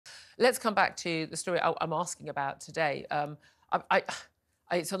let's come back to the story I'm asking about today.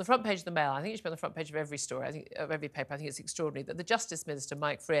 It's on the front page of the Mail. I think it should be on the front page of every story, I think, of every paper. I think it's extraordinary that the Justice Minister,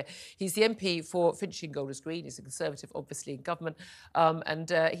 Mike Freer, he's the MP for Finchley and Golders Green. He's a Conservative, obviously, in government.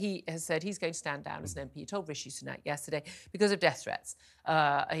 He has said he's going to stand down as an MP. He told Rishi Sunak yesterday because of death threats.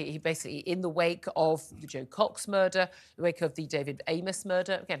 He basically, in the wake of the Joe Cox murder, the wake of the David Amess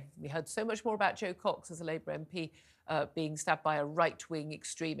murder. Again, we heard so much more about Joe Cox as a Labour MP being stabbed by a right-wing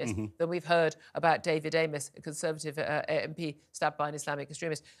extremist than we've heard about David Amess, a Conservative MP, stabbed by an Islamic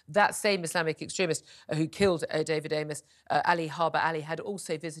extremist. That same Islamic extremist who killed David Amess, Ali Harbi Ali, had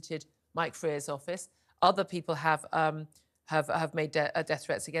also visited Mike Freer's office. Other people have made death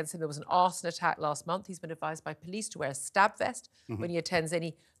threats against him. There was an arson attack last month. He's been advised by police to wear a stab vest when he attends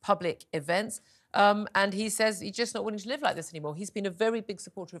any public events. And he says he's just not willing to live like this anymore. He's been a very big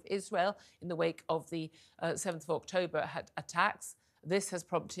supporter of Israel in the wake of the 7th of October attacks. This has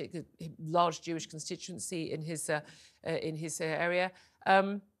prompted a large Jewish constituency in his area.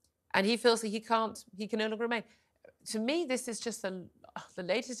 And he feels that he can no longer remain. To me, this is just the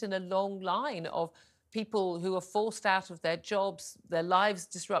latest in a long line of people who are forced out of their jobs, their lives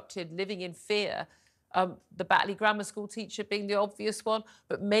disrupted, living in fear. The Batley Grammar School teacher being the obvious one,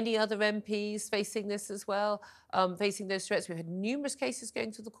 but many other MPs facing this as well, facing those threats. We've had numerous cases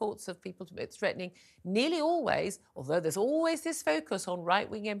going to the courts of people threatening, nearly always, although there's always this focus on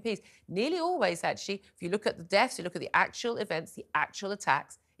right-wing MPs, nearly always, actually, if you look at the deaths, you look at the actual events, the actual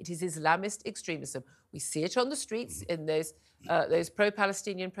attacks, it is Islamist extremism. We see it on the streets in those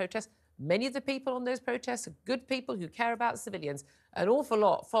pro-Palestinian protests. Many of the people on those protests are good people who care about civilians. An awful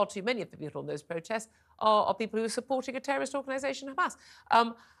lot, far too many of the people on those protests are people who are supporting a terrorist organisation, Hamas.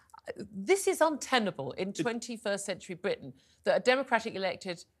 This is untenable in 21st century Britain, that a democratic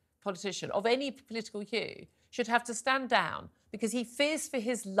elected politician of any political hue should have to stand down because he fears for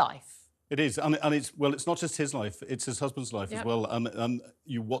his life. It is, and it's not just his life; it's his husband's life as well. And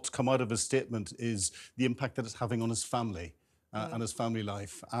what's come out of his statement is the impact that it's having on his family. And his family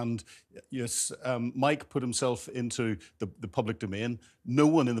life. And yes, Mike put himself into the public domain. No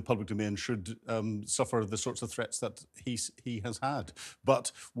one in the public domain should suffer the sorts of threats that he has had.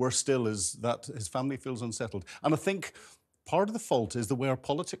 But worse still is that his family feels unsettled. And I think part of the fault is the way our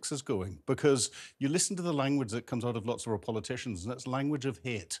politics is going, because you listen to the language that comes out of lots of our politicians, and it's language of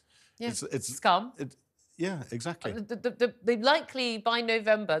hate. Yeah. It's scum. Yeah, exactly. The likely, by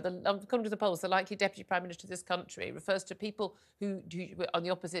November, according to the polls, the likely Deputy Prime Minister of this country refers to people who on the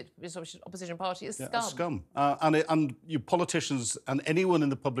opposition party as scum. Yeah, scum. And you politicians and anyone in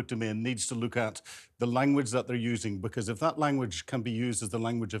the public domain needs to look at the language that they're using, because if that language can be used as the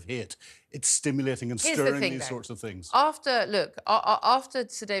language of hate, it's stimulating and stirring these sorts of things. After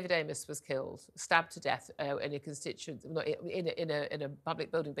Sir David Amess was killed, stabbed to death in a constituency, not in a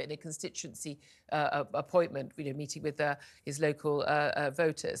public building, but in a constituency appointment, meeting with his local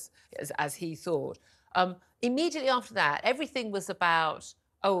voters, as he thought. Immediately after that, everything was about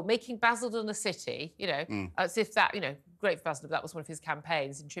making Basildon a city, as if that, great for Basildon, that was one of his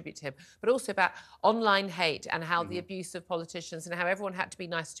campaigns in tribute to him, but also about online hate and how the abuse of politicians and how everyone had to be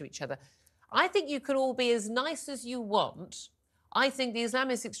nice to each other. I think you could all be as nice as you want. I think the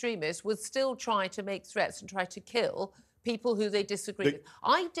Islamist extremists would still try to make threats and try to kill people who they disagree with.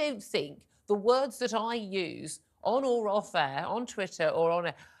 I don't think the words that I use on or off air, on Twitter or on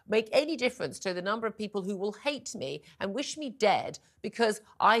air, make any difference to the number of people who will hate me and wish me dead because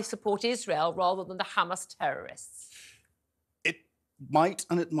I support Israel rather than the Hamas terrorists. It might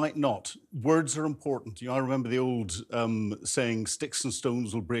and it might not. Words are important. I remember the old saying, sticks and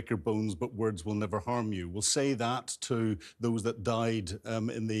stones will break your bones, but words will never harm you. We'll say that to those that died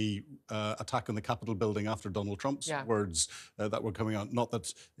in the attack on the Capitol building after Donald Trump's words that were coming out. Not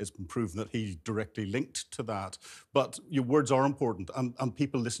that it's been proven that he directly linked to that, but your words are important and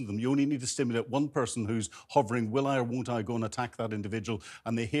people listen to them. You only need to stimulate one person who's hovering, will I or won't I go and attack that individual?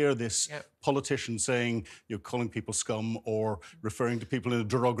 And they hear this politician saying, calling people scum or referring to people in a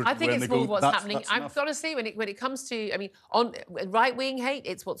derogatory way. I think it's more what's happening. I've got to say, when it comes to, on right-wing hate,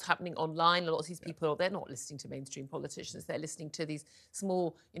 it's what's happening online. A lot of these people, they're not listening to mainstream politicians. They're listening to these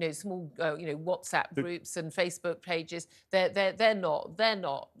small WhatsApp groups and Facebook pages. They're not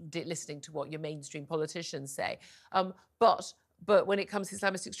listening to what your mainstream politicians say. But when it comes to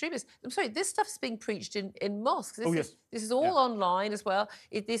Islamist extremists, I'm sorry, this stuff's being preached in mosques. This is all online as well.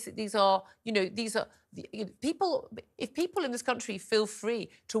 These are people. If people in this country feel free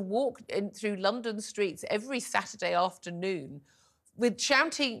to walk through London streets every Saturday afternoon with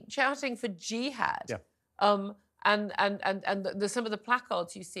shouting for jihad, some of the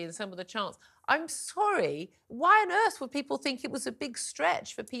placards you see and some of the chants. I'm sorry, why on earth would people think it was a big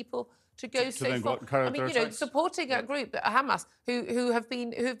stretch for people to go so far? I mean, you know, supporting a group, Hamas, who have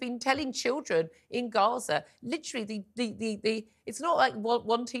been telling children in Gaza, literally, it's not like what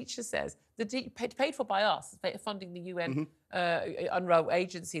one teacher says. Paid for by us, funding the UN UNRWA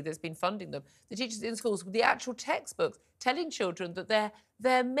agency that's been funding them. The teachers in schools with the actual textbooks telling children that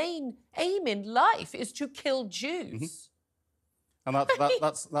their main aim in life is to kill Jews. And that's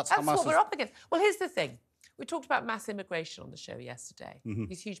what we're up against. Well, here's the thing. We talked about mass immigration on the show yesterday,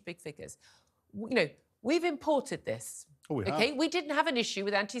 these huge, big figures. You know, we've imported this. Oh, we have. Okay, we didn't have an issue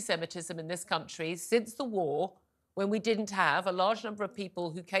with anti-Semitism in this country since the war, when we didn't have a large number of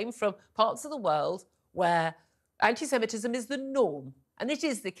people who came from parts of the world where anti-Semitism is the norm. And it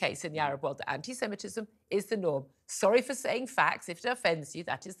is the case in the Arab world that anti-Semitism is the norm. Sorry for saying facts. If it offends you,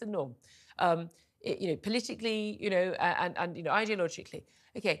 that is the norm. You know, politically, you know, and you know, ideologically.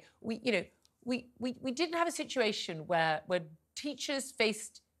 Okay, we didn't have a situation where teachers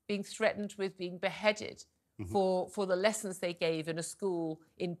faced being threatened with being beheaded for the lessons they gave in a school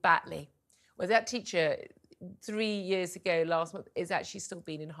in Batley, where that teacher 3 years ago, last month, is actually still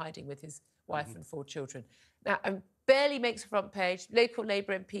been in hiding with his wife and 4 children. Now, barely makes a front page, local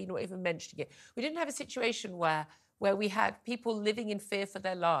Labour MP not even mentioning it. We didn't have a situation where we had people living in fear for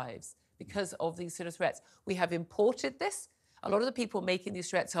their lives because of these sort of threats. We have imported this. A lot of the people making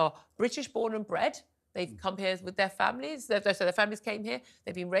these threats are British born and bred. They've come here with their families. So their families came here.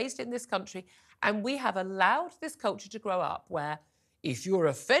 They've been raised in this country. And we have allowed this culture to grow up where if you're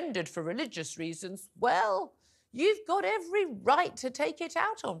offended for religious reasons, well, you've got every right to take it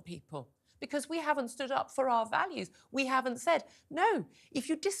out on people, because we haven't stood up for our values. We haven't said, no, if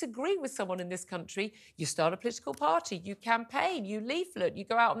you disagree with someone in this country, you start a political party, you campaign, you leaflet, you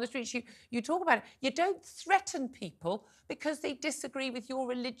go out on the streets, you talk about it. You don't threaten people because they disagree with your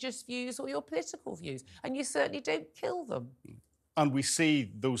religious views or your political views, and you certainly don't kill them. And we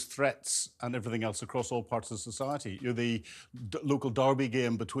see those threats and everything else across all parts of society. You know, the local derby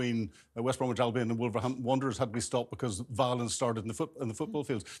game between West Bromwich Albion and Wolverhampton Wanderers had to be stopped because violence started in the football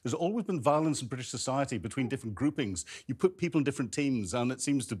fields. There's always been violence in British society between different groupings. You put people in different teams, and it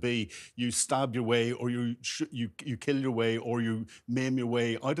seems to be you stab your way, or you kill your way, or you maim your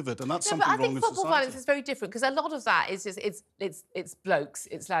way out of it, and that's something wrong in society. I think football violence is very different, because a lot of that is just it's blokes,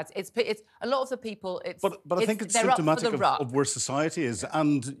 it's lads, it's a lot of the people. But I think it's symptomatic of where society is,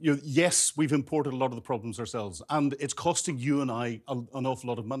 and you know, yes, we've imported a lot of the problems ourselves, and it's costing you and I an awful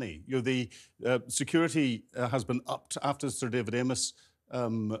lot of money. You know, the security has been upped after Sir David Amess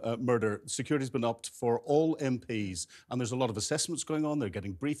murder. Security's been upped for all MPs, and there's a lot of assessments going on. They're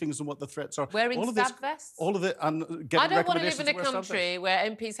getting briefings on what the threats are. Wearing stab vests? All of it, and getting I don't want to live in a wear country where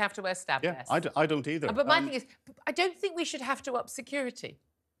MPs have to wear stab vests. I don't either. But my thing is, I don't think we should have to up security.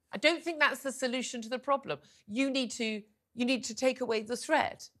 I don't think that's the solution to the problem. You need to take away the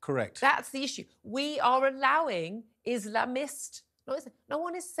threat. Correct. That's the issue. We are allowing Islamist. No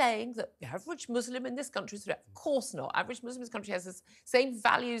one is saying that the average Muslim in this country is a threat. Of course not. Average Muslim in this country has the same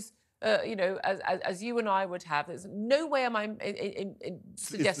values, you know, as you and I would have. There's no way am I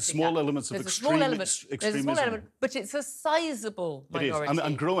suggesting it's the small elements of extremism. There's a small element, but it's a sizable minority. It is,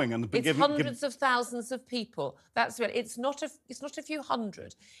 and growing. And it's hundreds of thousands of people. That's right. It's not a few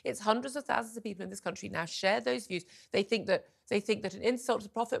hundred. It's hundreds of thousands of people in this country now share those views. They think that an insult to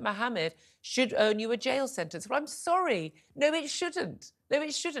Prophet Muhammad should earn you a jail sentence. Well, I'm sorry. No, it shouldn't. No,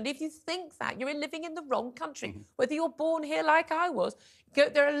 it shouldn't. If you think that, you're living in the wrong country. Whether you're born here like I was,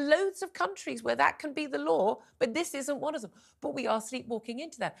 there are loads of countries where that can be the law, but this isn't one of them. But we are sleepwalking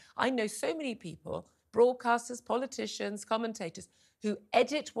into that. I know so many people, broadcasters, politicians, commentators, who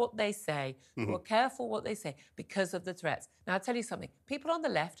edit what they say, who are careful what they say because of the threats. Now, I'll tell you something. People on the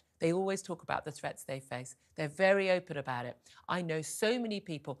left, they always talk about the threats they face. They're very open about it. I know so many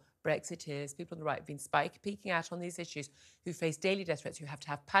people, Brexiteers, people on the right, have been speaking out on these issues, who face daily death threats, who have to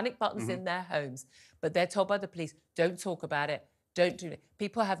have panic buttons in their homes, but they're told by the police, don't talk about it, don't do it.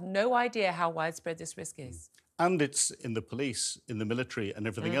 People have no idea how widespread this risk is. And it's in the police, in the military and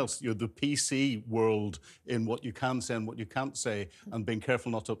everything else. You're the PC world in what you can say and what you can't say, and being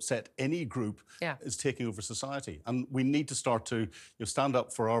careful not to upset any group is taking over society. And we need to start to stand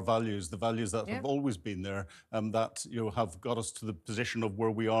up for our values, the values that have always been there, that have got us to the position of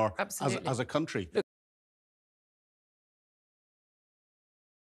where we are as a country.